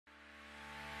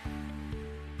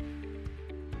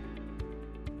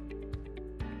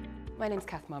My name's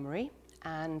Catherine Mummery,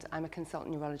 and I'm a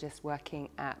consultant neurologist working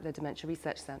at the Dementia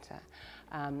Research Centre.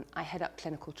 I head up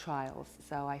clinical trials,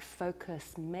 so I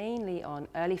focus mainly on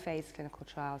early phase clinical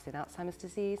trials in Alzheimer's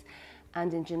disease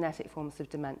and in genetic forms of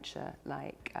dementia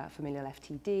like familial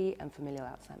FTD and familial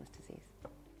Alzheimer's disease.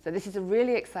 So this is a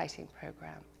really exciting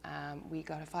programme. We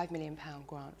got a £5 million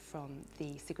grant from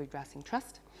the Sigrid Grousing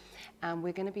Trust, and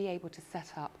we're going to be able to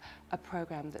set up a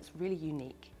programme that's really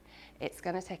unique. It's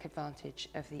going to take advantage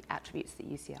of the attributes that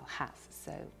UCL has.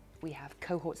 So we have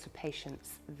cohorts of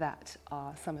patients that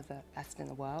are some of the best in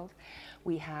the world.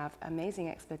 We have amazing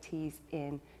expertise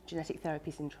in genetic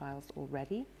therapies in trials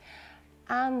already.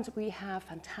 And we have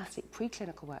fantastic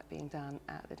preclinical work being done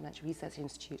at the Dementia Research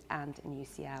Institute and in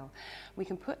UCL. We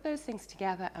can put those things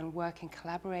together and work in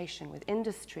collaboration with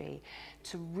industry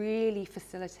to really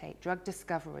facilitate drug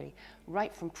discovery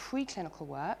right from preclinical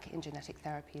work in genetic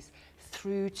therapies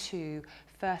through to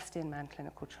first-in-man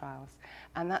clinical trials.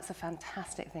 And that's a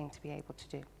fantastic thing to be able to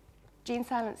do. Gene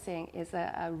silencing is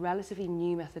a relatively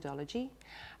new methodology,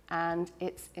 and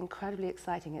it's incredibly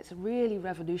exciting. It's really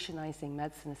revolutionizing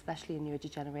medicine, especially in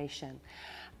neurodegeneration.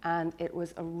 And it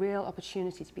was a real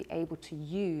opportunity to be able to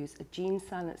use a gene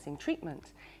silencing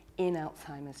treatment in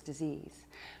Alzheimer's disease.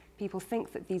 People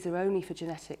think that these are only for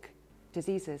genetic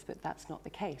diseases, but that's not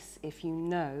the case. If you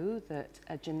know that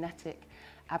a genetic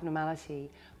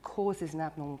abnormality causes an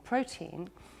abnormal protein,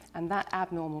 and that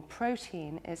abnormal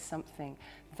protein is something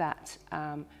that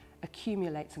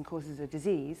accumulates and causes a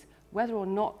disease, whether or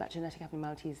not that genetic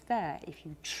abnormality is there, if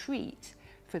you treat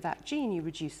for that gene, you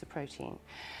reduce the protein.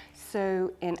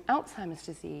 So in Alzheimer's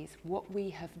disease, what we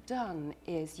have done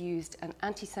is used an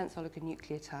antisense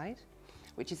oligonucleotide,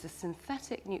 which is a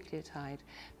synthetic nucleotide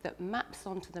that maps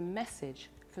onto the message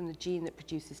from the gene that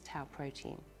produces tau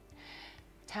protein.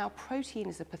 Tau protein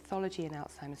is a pathology in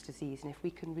Alzheimer's disease, and if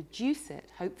we can reduce it,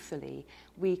 hopefully,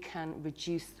 we can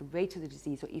reduce the rate of the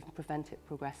disease or even prevent it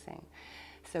progressing.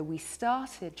 So we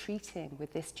started treating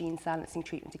with this gene silencing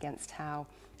treatment against tau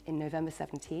in November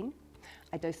 17.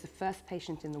 I dosed the first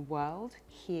patient in the world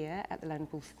here at the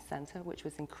Leonard Woolf Centre, which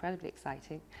was incredibly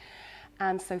exciting.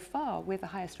 And so far, we're the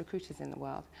highest recruiters in the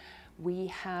world. We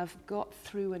have got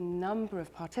through a number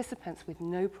of participants with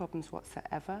no problems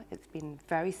whatsoever. It's been a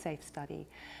very safe study,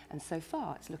 and so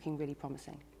far it's looking really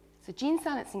promising. So gene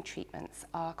silencing treatments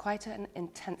are quite an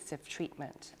intensive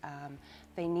treatment.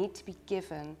 They need to be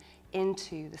given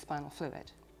into the spinal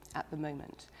fluid at the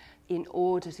moment in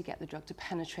order to get the drug to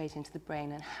penetrate into the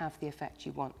brain and have the effect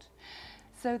you want.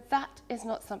 So that is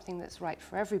not something that's right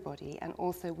for everybody, and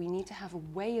also we need to have a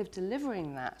way of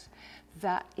delivering that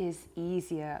that is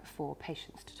easier for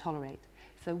patients to tolerate.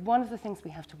 So one of the things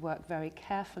we have to work very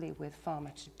carefully with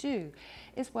pharma to do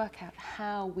is work out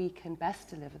how we can best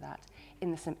deliver that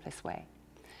in the simplest way.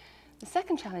 The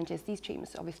second challenge is these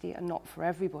treatments obviously are not for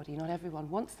everybody. Not everyone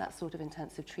wants that sort of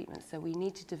intensive treatment, so we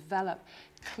need to develop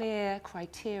clear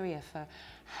criteria for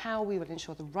how we will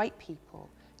ensure the right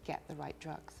people get the right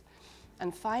drugs.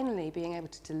 And finally, being able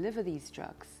to deliver these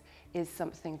drugs is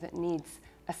something that needs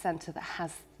a centre that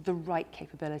has the right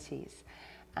capabilities.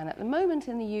 And at the moment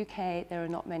in the UK, there are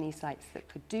not many sites that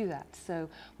could do that. So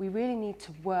we really need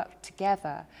to work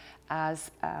together as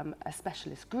a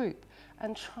specialist group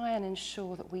and try and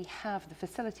ensure that we have the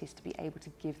facilities to be able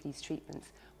to give these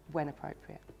treatments when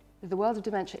appropriate. The world of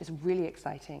dementia is really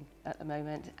exciting at the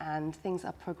moment, and things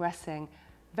are progressing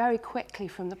very quickly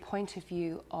from the point of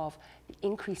view of the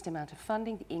increased amount of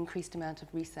funding, the increased amount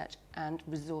of research and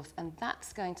resource, and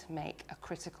that's going to make a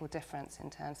critical difference in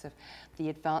terms of the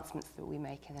advancements that we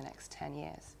make in the next 10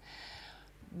 years.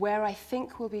 Where I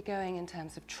think we'll be going in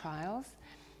terms of trials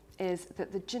is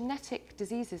that the genetic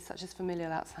diseases such as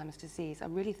familial Alzheimer's disease are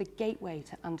really the gateway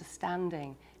to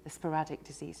understanding the sporadic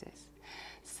diseases.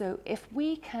 So if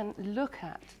we can look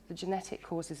at the genetic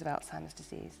causes of Alzheimer's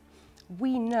disease,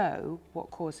 we know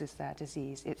what causes their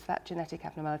disease. It's that genetic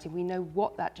abnormality. We know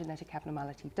what that genetic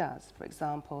abnormality does. For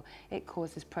example, it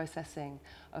causes processing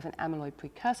of an amyloid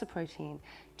precursor protein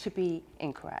to be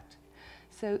incorrect.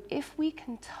 So if we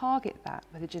can target that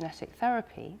with a genetic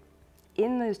therapy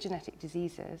in those genetic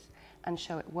diseases and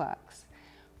show it works,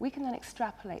 we can then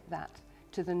extrapolate that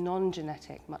to the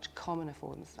non-genetic, much commoner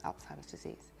forms of Alzheimer's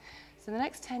disease. So in the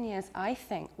next 10 years, I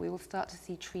think we will start to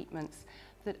see treatments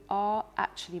that are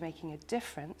actually making a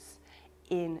difference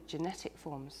in genetic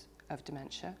forms of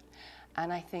dementia,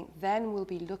 and I think then we'll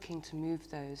be looking to move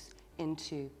those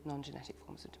into non-genetic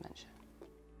forms of dementia.